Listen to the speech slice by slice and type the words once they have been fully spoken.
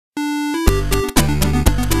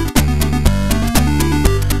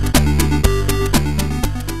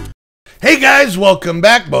Hey guys, welcome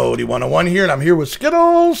back. Bodie 101 here, and I'm here with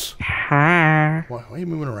Skiddles. Hi. Why are you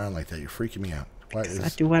moving around like that? You're freaking me out. Why, I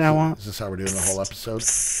do what I want. Is this how we're doing the whole episode?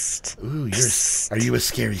 Psst. Ooh, Psst. are you a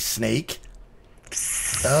scary snake?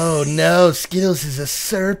 Psst. Oh no, Skiddles is a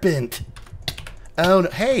serpent. Oh no.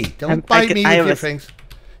 Hey, don't bite me with your fangs.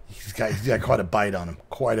 He's got quite a bite on him.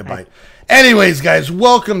 Quite a bite. Anyways, guys,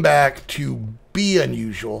 welcome back to Be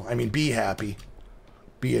Unusual. I mean, Be Happy.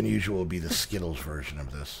 Be Unusual will be the Skittles version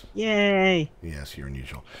of this. Yay. Yes, you're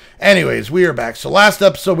unusual. Anyways, we are back. So last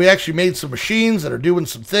episode, we actually made some machines that are doing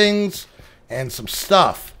some things and some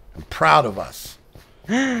stuff. I'm proud of us.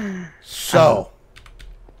 So,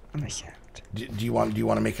 do you want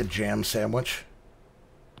to make a jam sandwich?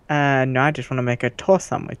 No, I just want to make a toast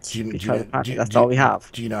sandwich. That's all we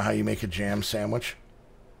have. Do you know how you make a jam sandwich?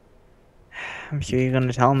 I'm sure you're going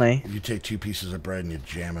to tell me. You take two pieces of bread and you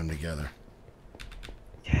jam them together.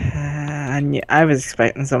 And I was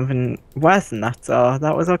expecting something worse than that, so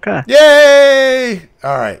that was okay. Yay!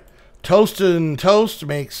 All right. Toast and toast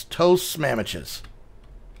makes toast sandwiches.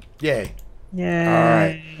 Yay. Yay. All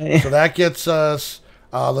right. So that gets us.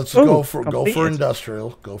 Let's go for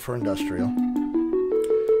industrial. Go for industrial.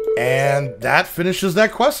 And that finishes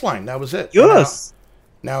that quest line. That was it. Yes.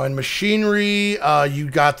 Now in machinery, you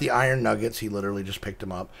got the iron nuggets. He literally just picked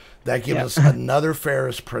them up. That gives us another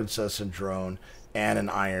Ferris princess and drone and an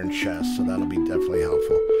iron chest. So that'll be definitely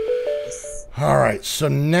helpful. All right. So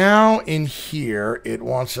now in here, it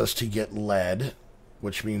wants us to get lead,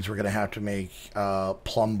 which means we're going to have to make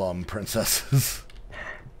plum bum princesses.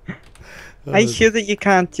 Are you sure that you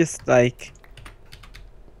can't just, like,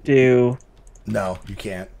 do... No, you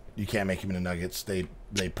can't. You can't make them into nuggets. They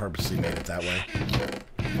purposely made it that way.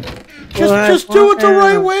 Just do it the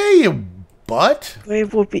right way, you butt.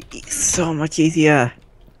 It would be so much easier.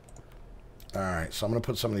 Alright, so I'm going to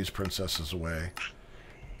put some of these princesses away.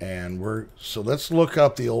 And so let's look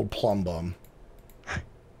up the old plum bum.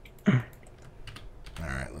 Alright,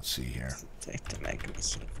 let's see here.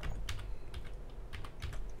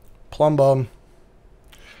 Plum bum.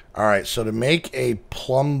 Alright, so to make a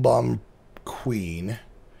plum bum queen,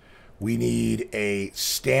 we need a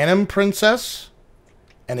Stanum princess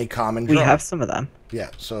and a common drone. We have some of them. Yeah,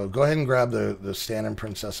 so go ahead and grab the Stanum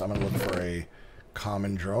princess. I'm going to look for a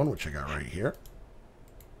common drone, which I got right here.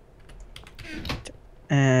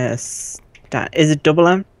 Is it double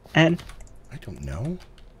M? N? I don't know.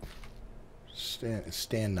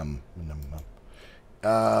 Stanum.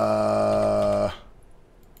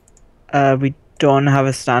 We don't have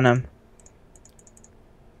a Stanum.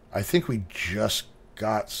 I think we just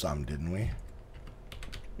got some, didn't we?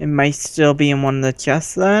 It might still be in one of the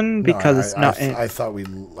chests then, because it's not in... I thought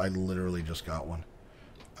I literally just got one.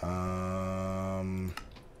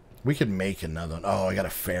 We could make another one. Oh, I got a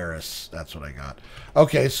Ferris. That's what I got.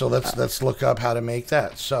 Okay, so let's look up how to make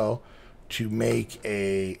that. So, to make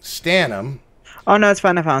a Stanum... Oh, no, it's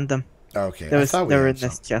fine. I found them. Okay, they were in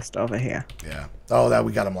this chest over here. Yeah. Oh,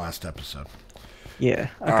 we got them last episode. Yeah.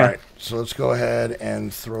 Okay. All right, so let's go ahead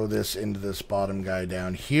and throw this into this bottom guy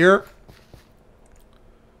down here.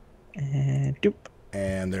 Doop.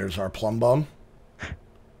 And there's our plum bum.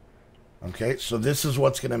 Okay, so this is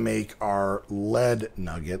what's going to make our lead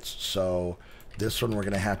nuggets. So this one we're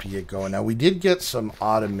going to have to get going. Now, we did get some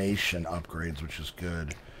automation upgrades, which is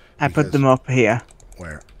good. I put them up here.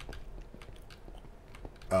 Where?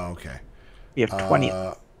 Oh, okay. We have 20.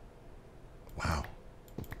 Wow.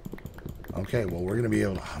 Okay, well, we're going to be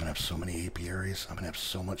able to... I'm going to have so many apiaries. I'm going to have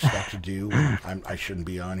so much stuff to do. I shouldn't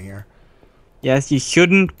be on here. Yes, you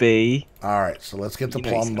shouldn't be. All right, so let's get the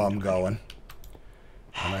plum bum going.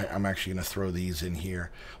 I'm actually going to throw these in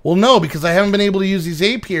here. Well, no, because I haven't been able to use these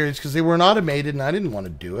apiaries because they weren't automated, and I didn't want to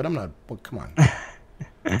do it. I'm not... Well, come on.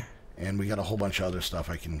 And we got a whole bunch of other stuff.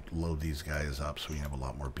 I can load these guys up so we have a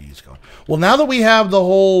lot more bees going. Well, now that we have the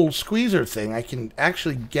whole squeezer thing, I can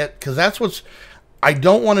actually get... Because that's what's... I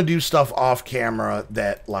don't want to do stuff off camera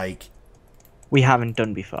that, like... We haven't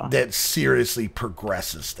done before. That seriously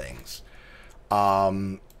progresses things.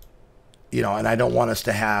 You know, and I don't want us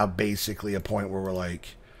to have basically a point where we're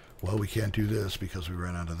like, well, we can't do this because we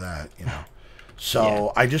ran out of that, you know.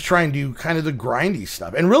 So I just try and do kind of the grindy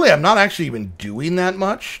stuff. And really, I'm not actually even doing that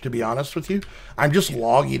much, to be honest with you. I'm just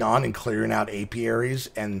logging on and clearing out apiaries.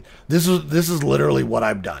 And this is literally what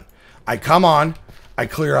I've done. I come on, I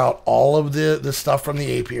clear out all of the stuff from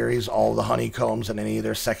the apiaries, all the honeycombs and any of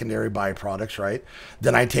their secondary byproducts, right?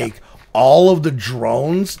 Then I take all of the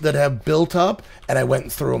drones that have built up, and I went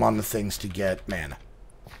and threw them on the things to get mana.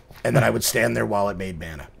 And then I would stand there while it made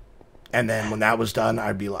mana. And then when that was done,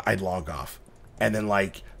 I'd log off. And then,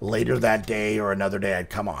 like, later that day or another day, I'd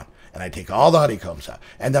come on. And I take all the honeycombs out.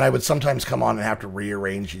 And then I would sometimes come on and have to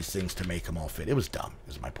rearrange these things to make them all fit. It was dumb,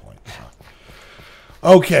 is my point. So.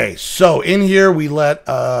 Okay, so in here we let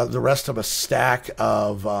the rest of a stack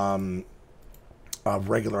of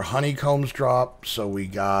regular honeycombs drop. So we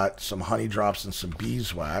got some honey drops and some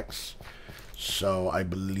beeswax. So I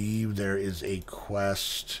believe there is a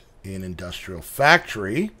quest in Industrial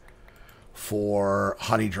Factory for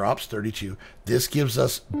honey drops, 32. This gives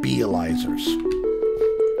us beealizers.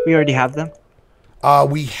 We already have them.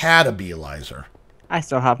 We had a beealizer. I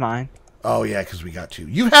still have mine. Oh, yeah, because we got 2.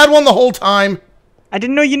 You had one the whole time? I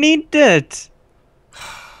didn't know you needed it.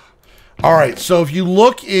 All right, so if you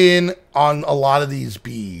look in on a lot of these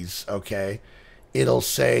bees, okay, it'll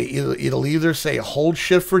say, it'll either say hold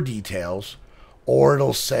shift for details, or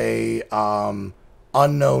it'll say unknown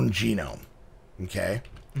genome, okay?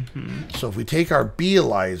 So if we take our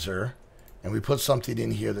beealizer and we put something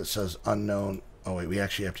in here that says unknown... Oh, wait, we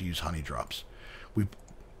actually have to use honey drops.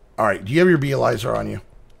 All right, do you have your beealizer on you?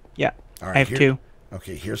 Yeah, all right, I have 2.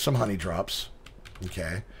 Okay, here's some honey drops.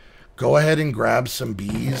 Okay. Go ahead and grab some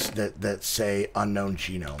bees that say unknown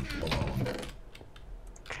genome below.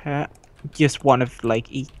 Okay. Just one of,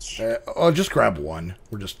 like, each. Just grab one.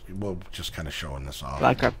 We'll just kind of showing this off.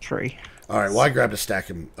 I grabbed 3. All right, well, I grabbed a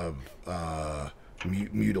stack of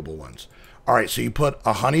mutable ones. All right, so you put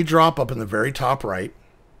a honey drop up in the very top right.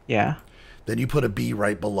 Yeah. Then you put a bee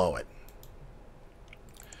right below it.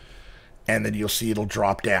 And then you'll see it'll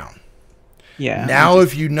drop down. Yeah. Now,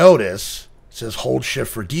 if you notice, it says hold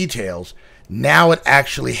shift for details. Now it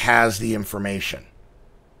actually has the information.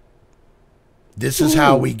 This is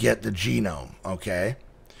how we get the genome, okay?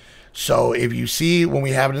 So if you see when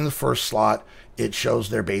we have it in the first slot, it shows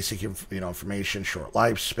their basic information: short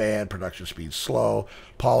lifespan, production speed slow,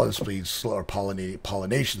 pollen speed slow, or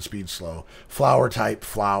pollination speed slow, flower type,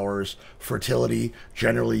 flowers, fertility.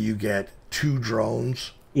 Generally, you get 2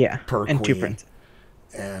 drones per and queen. 2 princes.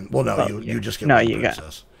 And, well, no, you just get 1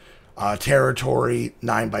 princess. Territory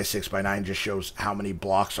 9x6x9 just shows how many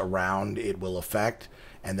blocks around it will affect,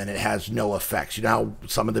 and then it has no effects. You know how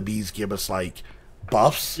some of the bees give us, like,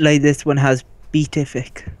 buffs? Like this one has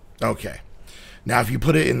beatific. Okay. Now, if you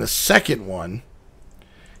put it in the second one,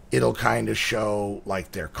 it'll kind of show,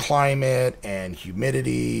 like, their climate and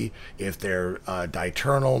humidity, if they're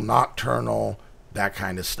diurnal, nocturnal, that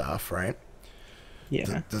kind of stuff, right?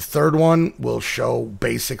 Yeah. The third one will show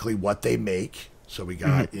basically what they make. So we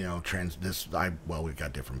got, we've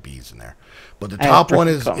got different bees in there. But the top one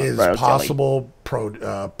is possible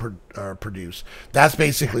produce. That's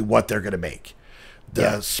basically what they're going to make.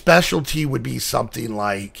 The specialty would be something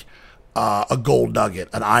like a gold nugget,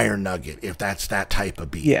 an iron nugget, if that's that type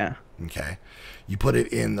of bee. Yeah. Okay. You put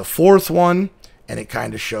it in the fourth one, and it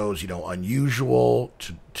kind of shows, unusual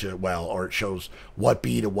or it shows what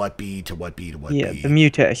bee to what bee to what bee to what bee. Yeah, the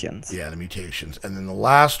mutations. Yeah, the mutations. And then the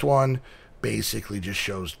last one basically just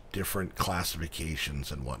shows different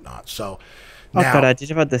classifications and whatnot. So, now, God, I did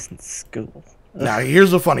about this in school. Now,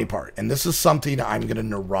 here's the funny part, and this is something I'm going to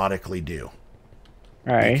neurotically do.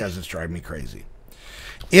 All right. Because it's driving me crazy.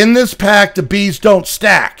 In this pack, the bees don't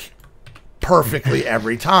stack perfectly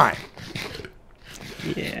every time.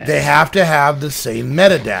 Yeah. They have to have the same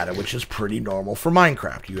metadata, which is pretty normal for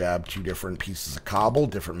Minecraft. You have 2 different pieces of cobble,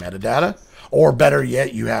 different metadata. Or better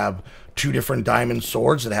yet, you have 2 different diamond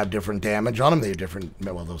swords that have different damage on them. They have different...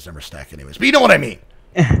 Well, those never stack anyways. But you know what I mean.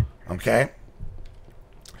 Okay?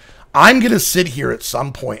 I'm going to sit here at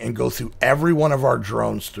some point and go through every one of our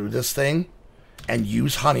drones through this thing and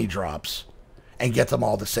use honey drops and get them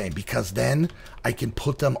all the same. Because then I can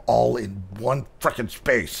put them all in one frickin'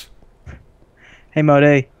 space. Hey,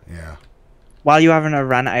 Modi. Yeah. While you were having a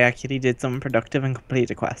run, I actually did something productive and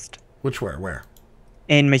completed a quest. Where?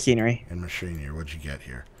 In machinery. In machinery. What'd you get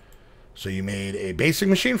here? So you made a basic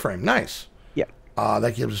machine frame. Nice. Yeah.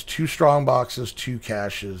 That gives us 2 strong boxes, 2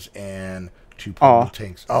 caches, and 2 portable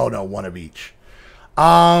tanks. Oh, no, 1 of each.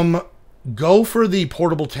 Go for the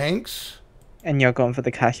portable tanks. And you're going for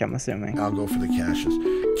the cache, I'm assuming. I'll go for the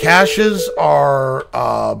caches. Caches are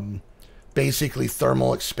basically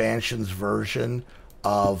thermal expansion's version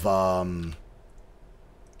of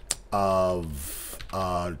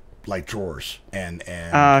like drawers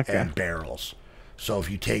and barrels. So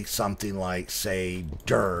if you take something like, say,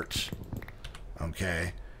 dirt,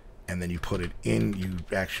 okay, and then you put it in,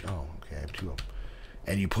 I have 2 of them,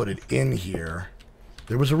 and you put it in here.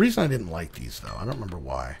 There was a reason I didn't like these, though. I don't remember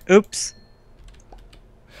why. Oops.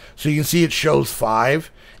 So you can see it shows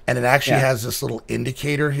 5, and it actually has this little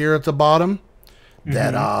indicator here at the bottom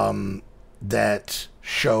that that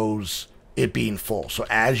shows it being full. So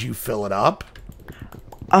as you fill it up,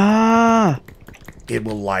 it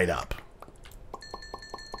will light up.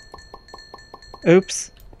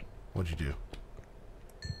 Oops. What'd you do?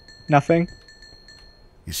 Nothing.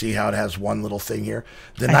 You see how it has one little thing here?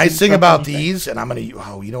 The nice thing about these, and I'm going to...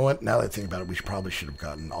 Oh, you know what? Now that I think about it, we probably should have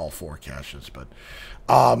gotten all 4 caches. But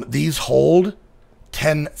these hold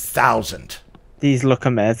 10,000. These look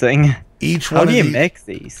amazing. Each one How do you these, make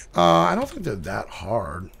these? I don't think they're that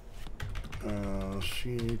hard.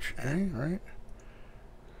 CHA, right?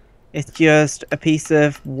 It's just a piece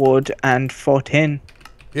of wood and 4 tin.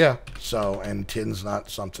 Yeah. So, and tin's not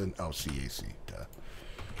something... Oh, CAC.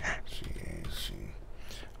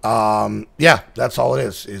 Yeah, that's all it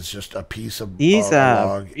is. It's just a piece of these are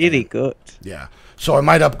log really good. Yeah. So I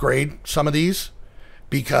might upgrade some of these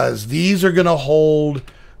because these are going to hold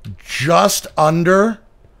just under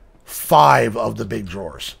 5 of the big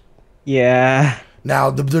drawers. Yeah. Now,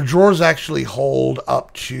 the drawers actually hold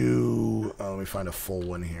up to... let me find a full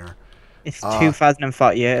one here. It's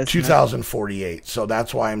 2048. 2048. So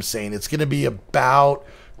that's why I'm saying it's going to be about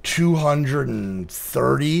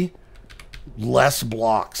 230 less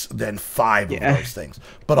blocks than 5 of those things,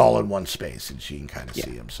 but all in one space, and you can kind of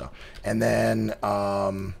see them. So, and then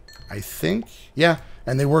I think,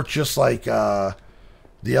 and they work just like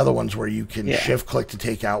the other ones where you can shift click to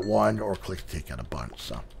take out one or click to take out a bunch.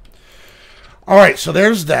 So, all right, so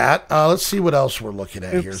there's that. Let's see what else we're looking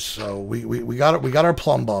at here. So we got our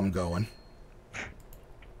plum bum going.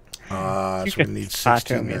 So we need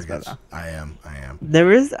 16 nuggets. I am.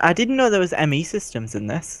 I didn't know there was ME systems in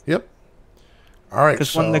this. Yep. All right,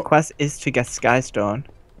 because one of the quests is to get Skystone.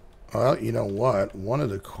 Well, you know what? One of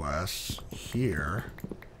the quests here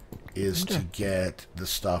is to get the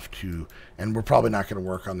stuff to... And we're probably not going to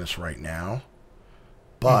work on this right now.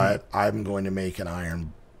 But I'm going to make an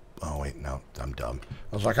iron... Oh, wait, no. I'm dumb.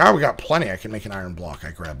 I was like, we got plenty. I can make an iron block.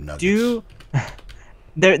 I grab nuggets.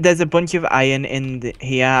 There's a bunch of iron in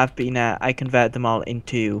here. I converted them all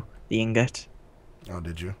into the ingot. Oh,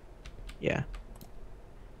 did you? Yeah.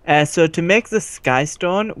 So to make the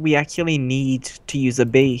Skystone, we actually need to use a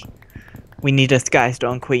bee. We need a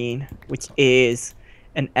Skystone Queen, which is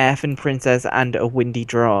an Elfin Princess and a Windy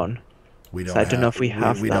Drone. I don't know if we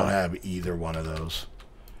have that. We don't have either one of those.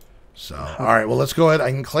 So, all right, well, let's go ahead.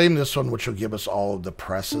 I can claim this one, which will give us all of the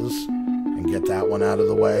presses, and get that one out of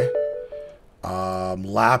the way.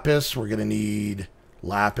 Lapis, we're going to need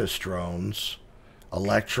Lapis drones.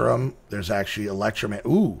 Electrum, there's actually Electrum.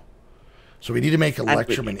 Ooh. So we need to make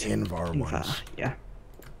Electrum and Invar ones. Yeah.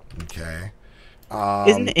 Okay.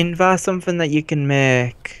 Isn't Invar something that you can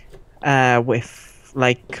make with,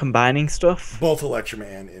 like, combining stuff? Both Electrum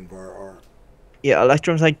and Invar are. Yeah,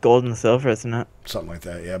 Electrum's like gold and silver, isn't it? Something like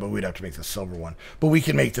that, yeah. But we'd have to make the silver one. But we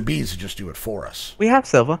can make the bees and just do it for us. We have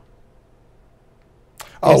silver.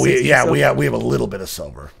 Oh, we have a little bit of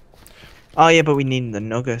silver. Oh, yeah, but we need the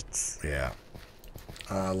nuggets. Yeah.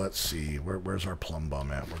 Let's see. Where's our plum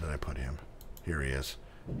bum at? Where did I put him? Here he is.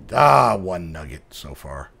 1 nugget so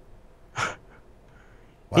far. Wow,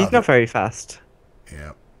 he's not very fast.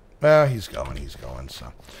 Yeah. Well, he's going.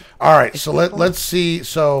 So, all right. So let's see.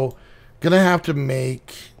 So, gonna have to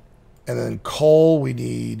make, and then coal. We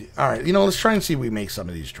need. All right. Let's try and see if we make some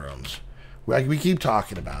of these drones. We keep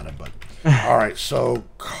talking about it, but all right. So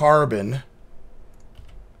carbon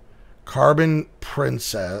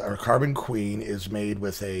princess or carbon queen is made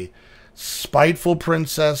with a spiteful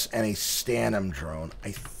princess and a stanum drone.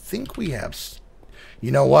 I think we have.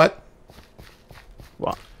 You know what?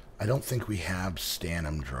 What? I don't think we have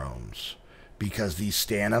stanum drones because these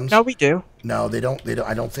stanums. No, we do. No, they don't.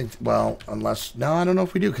 I don't think. Well, unless I don't know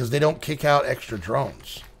if we do because they don't kick out extra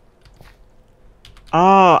drones.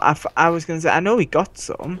 Oh, I was gonna say I know we got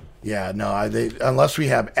some. Yeah, no, unless we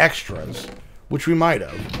have extras, which we might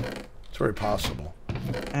have. It's very possible.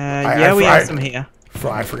 We have some here.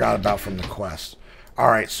 I forgot about from the quest. All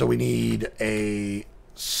right, so we need a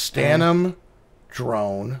stanum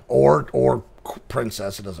drone or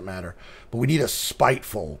princess. It doesn't matter, but we need a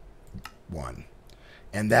spiteful one,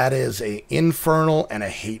 and that is a infernal and a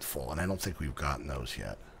hateful. And I don't think we've gotten those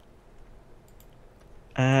yet.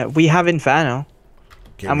 We have Inferno.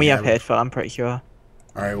 Okay, and we have hateful. I'm pretty sure.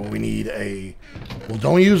 All right. Well, we need a. Well,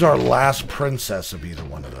 don't use our last princess of either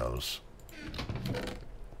one of those.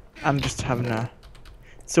 I'm just having a.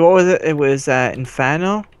 So what was it? It was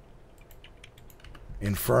Inferno.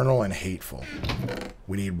 Infernal and hateful.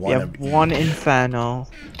 We need one. We have one Inferno.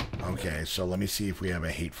 Okay, so let me see if we have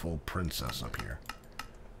a hateful princess up here.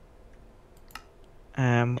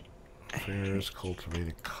 Affairs,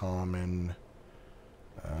 cultivated common.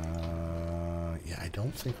 Yeah, I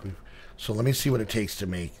don't think we've... So let me see what it takes to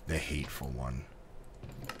make the hateful one.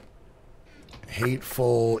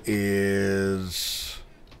 hateful is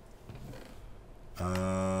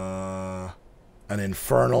an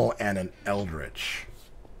infernal and an eldritch.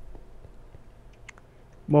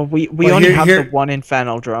 Well, we only have the one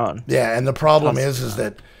infernal drone. Yeah, and the problem is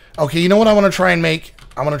that okay. You know what I want to try and make?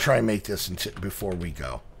 I want to try and make this before we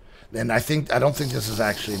go. And I don't think this is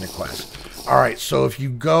actually in the quest. All right, so if you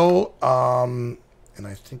go, and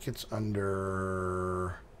I think it's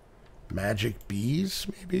under magic bees,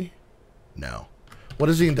 maybe. No, what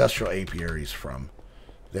is the industrial apiaries from?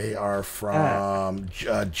 They are from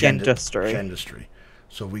Gendustry.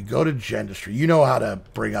 So if we go to Gendustry, you know how to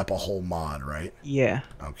bring up a whole mod, right? Yeah.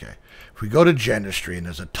 Okay. If we go to Gendustry, and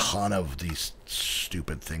there's a ton of these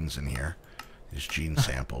stupid things in here, these gene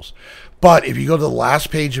samples. But if you go to the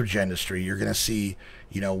last page of Gendustry, you're going to see,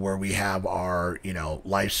 where we have our,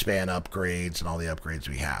 lifespan upgrades and all the upgrades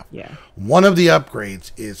we have. Yeah. One of the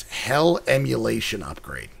upgrades is Hell Emulation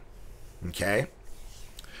Upgrade. Okay?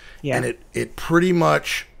 Yeah. And it pretty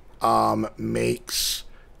much makes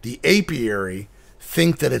the apiary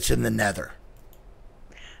think that it's in the nether.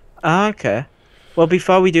 Okay. Well,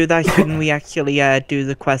 before we do that, shouldn't we actually do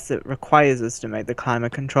the quest that requires us to make the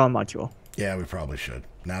climate control module? Yeah, we probably should.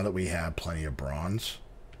 Now that we have plenty of bronze.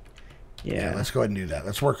 Yeah. Let's go ahead and do that.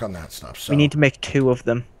 Let's work on that stuff. So, we need to make 2 of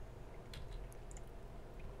them.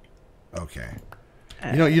 Okay.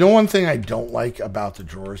 You know one thing I don't like about the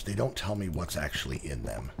drawers? They don't tell me what's actually in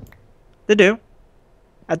them. They do.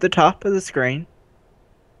 At the top of the screen.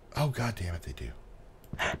 Oh, God damn it, they do.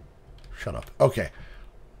 Shut up. Okay.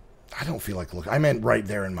 I don't feel like looking. I meant right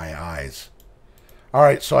there in my eyes. All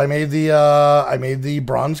right, so I made the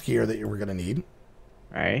bronze gear that you were gonna need.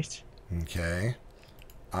 Right. Okay.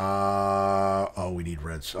 Oh, we need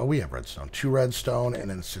redstone. Oh, we have redstone. 2 redstone and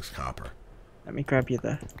then 6 copper. Let me grab you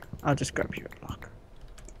I'll just grab you a block.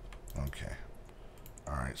 Okay.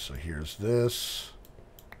 All right, so here's this,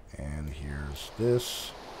 and here's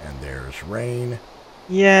this, and there's rain.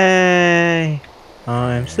 Yay!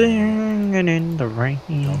 I'm singing in the rain.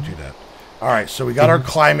 Don't do that. All right, so we got our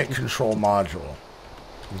climate control module.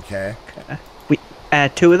 Okay. We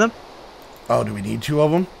 2 of them. Oh, do we need 2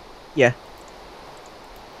 of them? Yeah.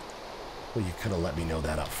 Well, you could have let me know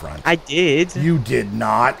that up front. I did. You did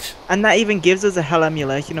not. And that even gives us a hell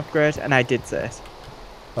emulation upgrade, and I did say it.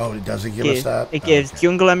 Oh, it doesn't give us that? It gives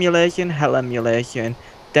jungle emulation, hell emulation,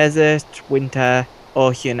 desert, winter,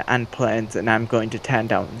 ocean, and plains, and I'm going to turn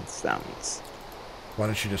down the sounds. Why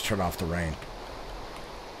don't you just turn off the rain?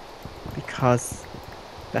 Because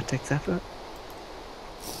that takes effort.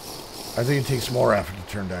 I think it takes more effort to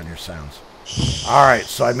turn down your sounds. Alright,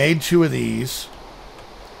 so I made 2 of these.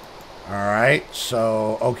 Alright,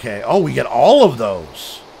 so, okay. Oh, we get all of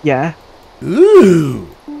those. Yeah. Ooh.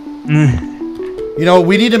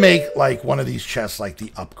 We need to make, like, one of these chests, like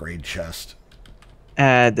the upgrade chest.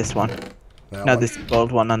 This one. That no, one? this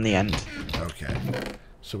gold one on the end. Okay.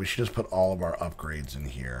 So we should just put all of our upgrades in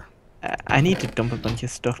here. I need to dump a bunch of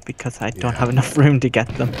stuff because I don't have enough room to get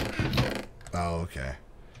them. Oh, okay.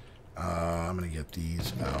 I'm going to get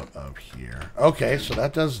these out of here. Okay, so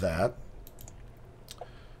that does that.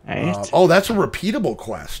 Right. Oh, that's a repeatable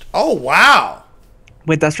quest. Oh, wow.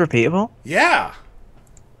 Wait, that's repeatable? Yeah.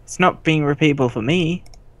 It's not being repeatable for me.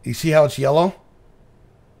 You see how it's yellow?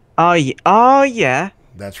 Oh, yeah. Oh, yeah.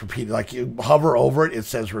 That's repeated. Like, you hover over it, it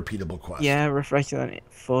says repeatable quest. Yeah, refresh on it.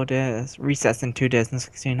 4 days. Recess in 2 days and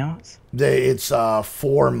 16 hours. It's 4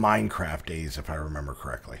 Minecraft days, if I remember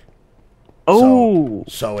correctly. Oh.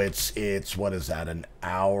 So it's what is that? An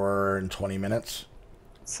hour and 20 minutes?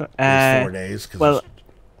 So, it's 4 days. Well,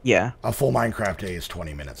 yeah. A full Minecraft day is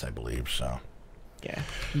 20 minutes, I believe. So. Yeah.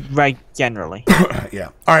 Right. Generally. Yeah.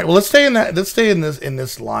 All right. Well, let's stay in that. Let's stay in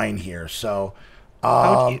this line here. So.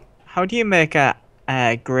 How do you make a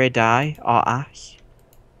grey dye or ash?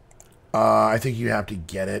 I think you have to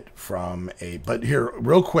get it from a. But here,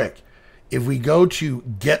 real quick, if we go to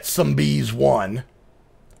Get Some Bees 1,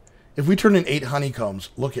 if we turn in 8 honeycombs,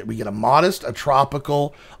 we get a modest, a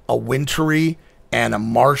tropical, a wintry, and a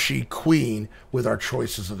marshy queen with our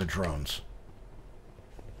choices of the drones.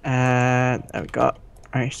 There we go.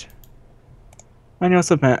 Right. Manual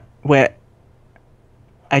submit. Wait.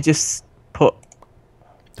 I just put.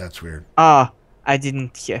 That's weird. Ah, I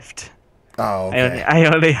didn't shift. Oh, okay. I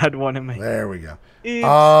only had one in my. There we go. Oops.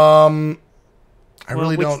 I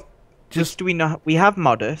really don't. Just do we not? We have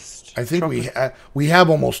modest. I think we have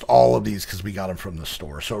almost all of these because we got them from the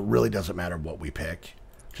store, so it really doesn't matter what we pick.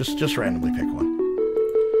 Just randomly pick one.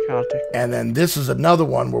 Celtic. And then this is another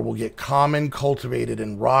one where we'll get common, cultivated,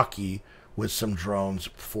 and rocky with some drones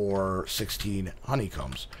for 16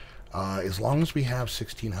 honeycombs. As long as we have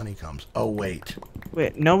 16 honeycombs. Oh, wait.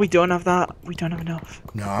 Wait, no, we don't have that. We don't have enough.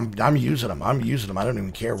 No, I'm using them. I'm using them. I don't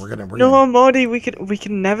even care. We're gonna. No, Morty, we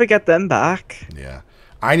can never get them back. Yeah.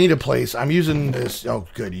 I need a place. I'm using this. Oh,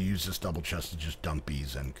 good. You use this double chest to just dump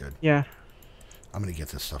bees in. Good. Yeah. I'm going to get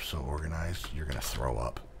this stuff so organized. You're going to throw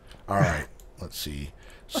up. All right. Let's see.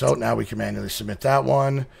 So now we can manually submit that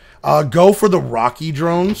one. Go for the Rocky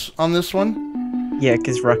drones on this one. Yeah,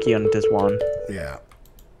 because Rocky only does one. Yeah.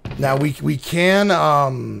 Now we can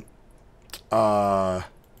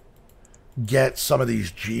get some of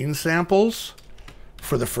these gene samples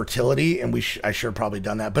for the fertility, and I should have probably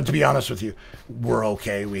done that. But to be honest with you, we're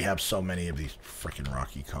okay. We have so many of these freaking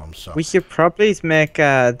Rocky combs. So we should probably make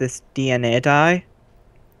this DNA dye.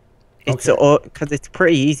 It's because it's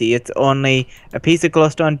pretty easy. It's only a piece of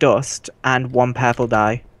glowstone dust and one purple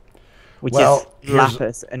dye, which is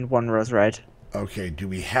lapis and one rose red. Okay, do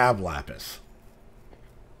we have lapis?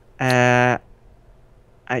 I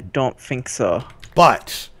don't think so.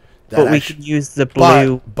 But we could use the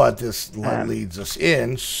blue. But this leads us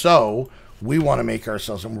in, so we want to make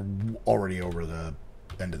ourselves, and we're already over the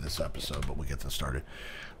end of this episode, but we'll get this started.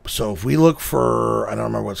 So if we look for, I don't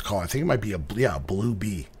remember what it's called. I think it might be a blue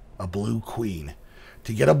bee, a blue queen.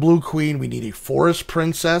 To get a blue queen, we need a forest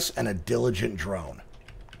princess and a diligent drone.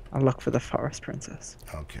 I'll look for the forest princess.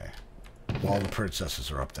 Okay. All the princesses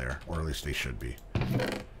are up there, or at least they should be.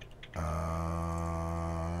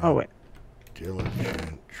 Oh, wait.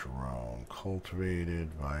 Diligent drone. Cultivated,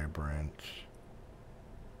 vibrant.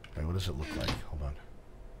 Wait, what does it look like? Hold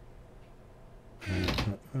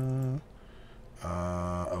on.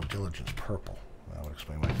 Oh, diligent's purple. That would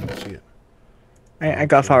explain why I couldn't see it. I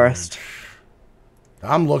got forest.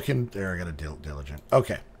 I'm looking. There, I got a diligent.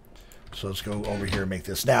 Okay. So let's go over here and make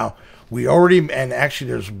this. Now, we already, and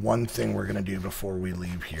actually there's one thing we're going to do before we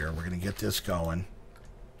leave here. We're going to get this going.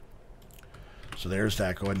 So there's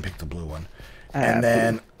that. Go ahead and pick the blue one. And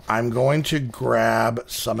then I'm going to grab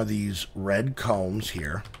some of these red combs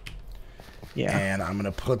here. Yeah. And I'm going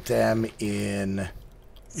to put them in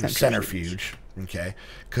centrifuge. Okay.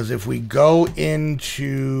 Because if we go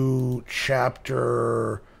into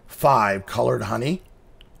chapter 5, colored honey.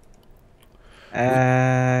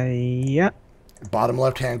 Yeah. Bottom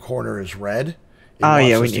left-hand corner is red.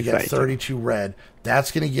 We need to get 32 red. That's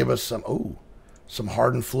going to give us some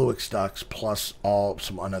hardened fluid stocks plus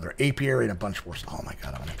another apiary and a bunch more. Oh my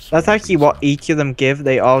god! That's actually what each of them give.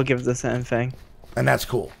 They all give the same thing. And that's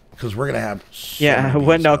cool because we're going to have.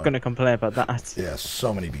 We're not going to complain about that. Yeah,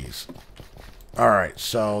 so many bees. All right,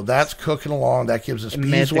 so that's cooking along. That gives us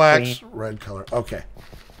beeswax, red color. Okay.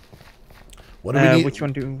 What do we need? Which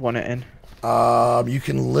one do we want it in? You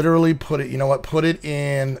can literally put it. You know what? Put it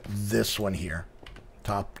in this one here,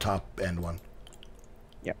 top end one.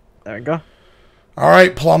 Yep. There we go. All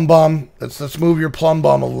right, plum bum. Let's move your plum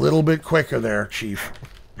bum a little bit quicker there, Chief.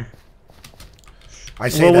 I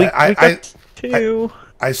say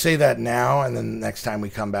I say that now, and then next time we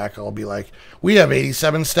come back, I'll be like, we have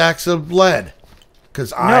 87 stacks of lead,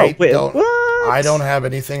 because I don't have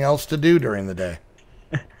anything else to do during the day.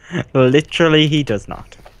 Literally, he does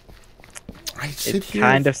not. It's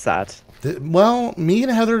kind of sad. Well, me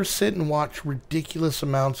and Heather sit and watch ridiculous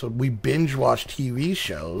amounts of. We binge watch TV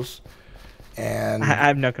shows, and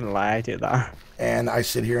I'm not gonna lie, I do that. And I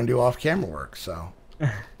sit here and do off-camera work. So,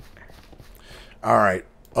 all right.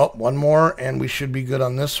 Oh, one more, and we should be good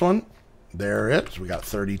on this one. There it is. We got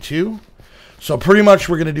 32. So pretty much,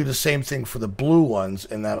 we're gonna do the same thing for the blue ones,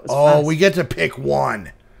 and that. We get to pick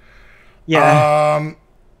one. Yeah.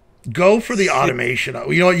 Go for the automation.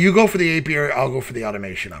 You know what? You go for the apiary. I'll go for the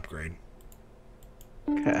automation upgrade.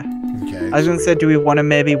 Okay. Okay. I was going to say, do we want to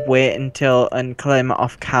maybe wait until and claim it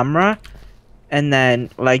off camera? And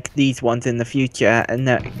then, like, these ones in the future, and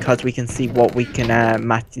then, because we can see what we can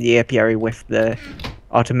match the apiary with the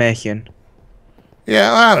automation.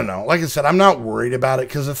 Yeah, I don't know. Like I said, I'm not worried about it,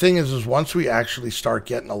 because the thing is once we actually start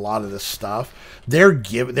getting a lot of this stuff, they're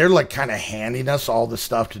like kind of handing us all the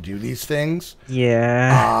stuff to do these things.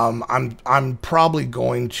 Yeah. I'm probably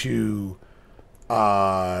going to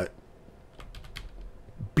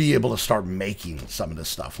be able to start making some of this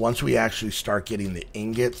stuff once we actually start getting the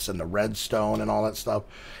ingots and the redstone and all that stuff.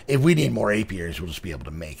 If we need more apiaries, we'll just be able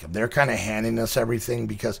to make them. They're kind of handing us everything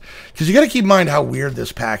because you got to keep in mind how weird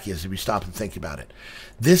this pack is if you stop and think about it.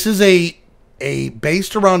 This is a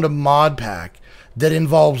based around a mod pack that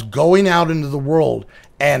involves going out into the world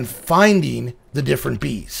and finding the different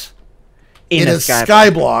bees in a sky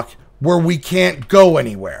block where we can't go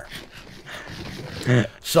anywhere.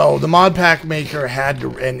 So the mod pack maker had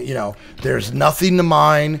to, and there's nothing to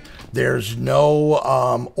mine. There's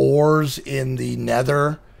no ores in the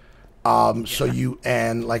nether. So you,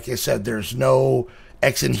 and like I said, there's no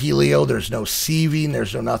X and Helio, there's no sieving,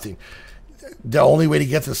 there's no nothing. The only way to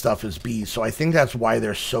get this stuff is bees. So I think that's why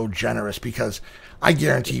they're so generous, because I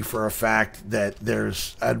guarantee for a fact that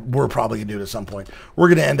there's, we're probably going to do it at some point, we're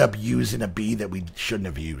going to end up using a bee that we shouldn't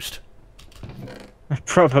have used.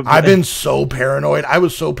 Probably. I've been so paranoid. I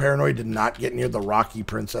was so paranoid to not get near the Rocky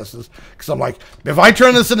Princesses, because I'm like, if I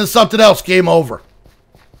turn this into something else, game over.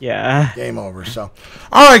 Yeah. Game over. So,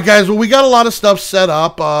 all right, guys. Well, we got a lot of stuff set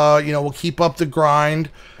up. You know, we'll keep up the grind.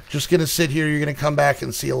 Just going to sit here. You're going to come back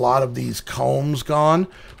and see a lot of these combs gone.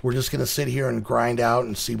 We're just going to sit here and grind out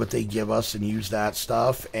and see what they give us and use that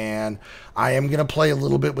stuff. And I am going to play a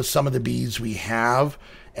little bit with some of the bees we have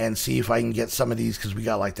and see if I can get some of these, because we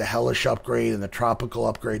got like the Hellish upgrade and the Tropical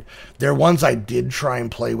upgrade. They're ones I did try and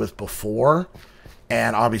play with before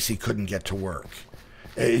and obviously couldn't get to work.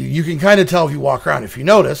 You can kind of tell if you walk around. If you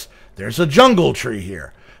notice, there's a jungle tree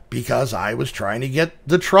here, because I was trying to get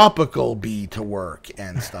the tropical bee to work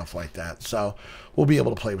and stuff like that. So we'll be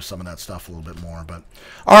able to play with some of that stuff a little bit more. But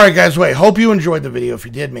all right, guys, hope you enjoyed the video. If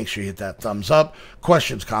you did, make sure you hit that thumbs up.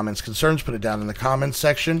 Questions, comments, concerns, put it down in the comments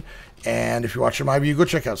section. And if you're watching my view, go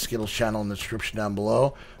check out Skiddles' channel in the description down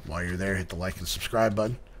below. While you're there, hit the like and subscribe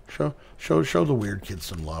button. Show the weird kids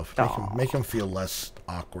some love. Make them feel less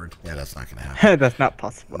awkward. Yeah, that's not going to happen. That's not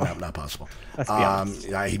possible. No, not possible. Let's be honest.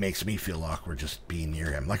 Yeah, he makes me feel awkward just being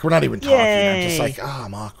near him. Like, we're not even talking. Yay. I'm just like,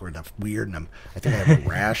 I'm awkward. I'm weird. And I think I have a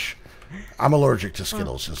rash. I'm allergic to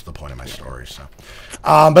Skittles, is the point of my story. So,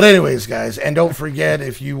 but anyways, guys, and don't forget,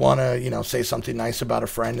 if you want to, you know, say something nice about a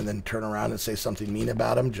friend and then turn around and say something mean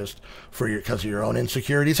about him just for because of your own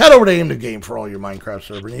insecurities, head over to Aim to Game for all your Minecraft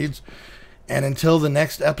server needs. And until the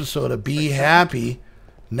next episode of Be Happy,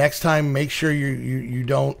 next time, make sure you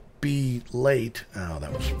don't be late. Oh,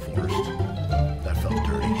 that was forced. That felt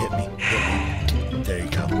dirty. Hit me. There you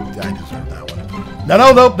go. I deserve that one.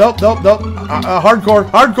 Nope.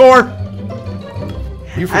 Hardcore.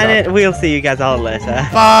 You forgot. And we'll see you guys all later.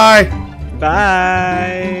 Bye.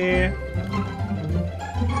 Bye.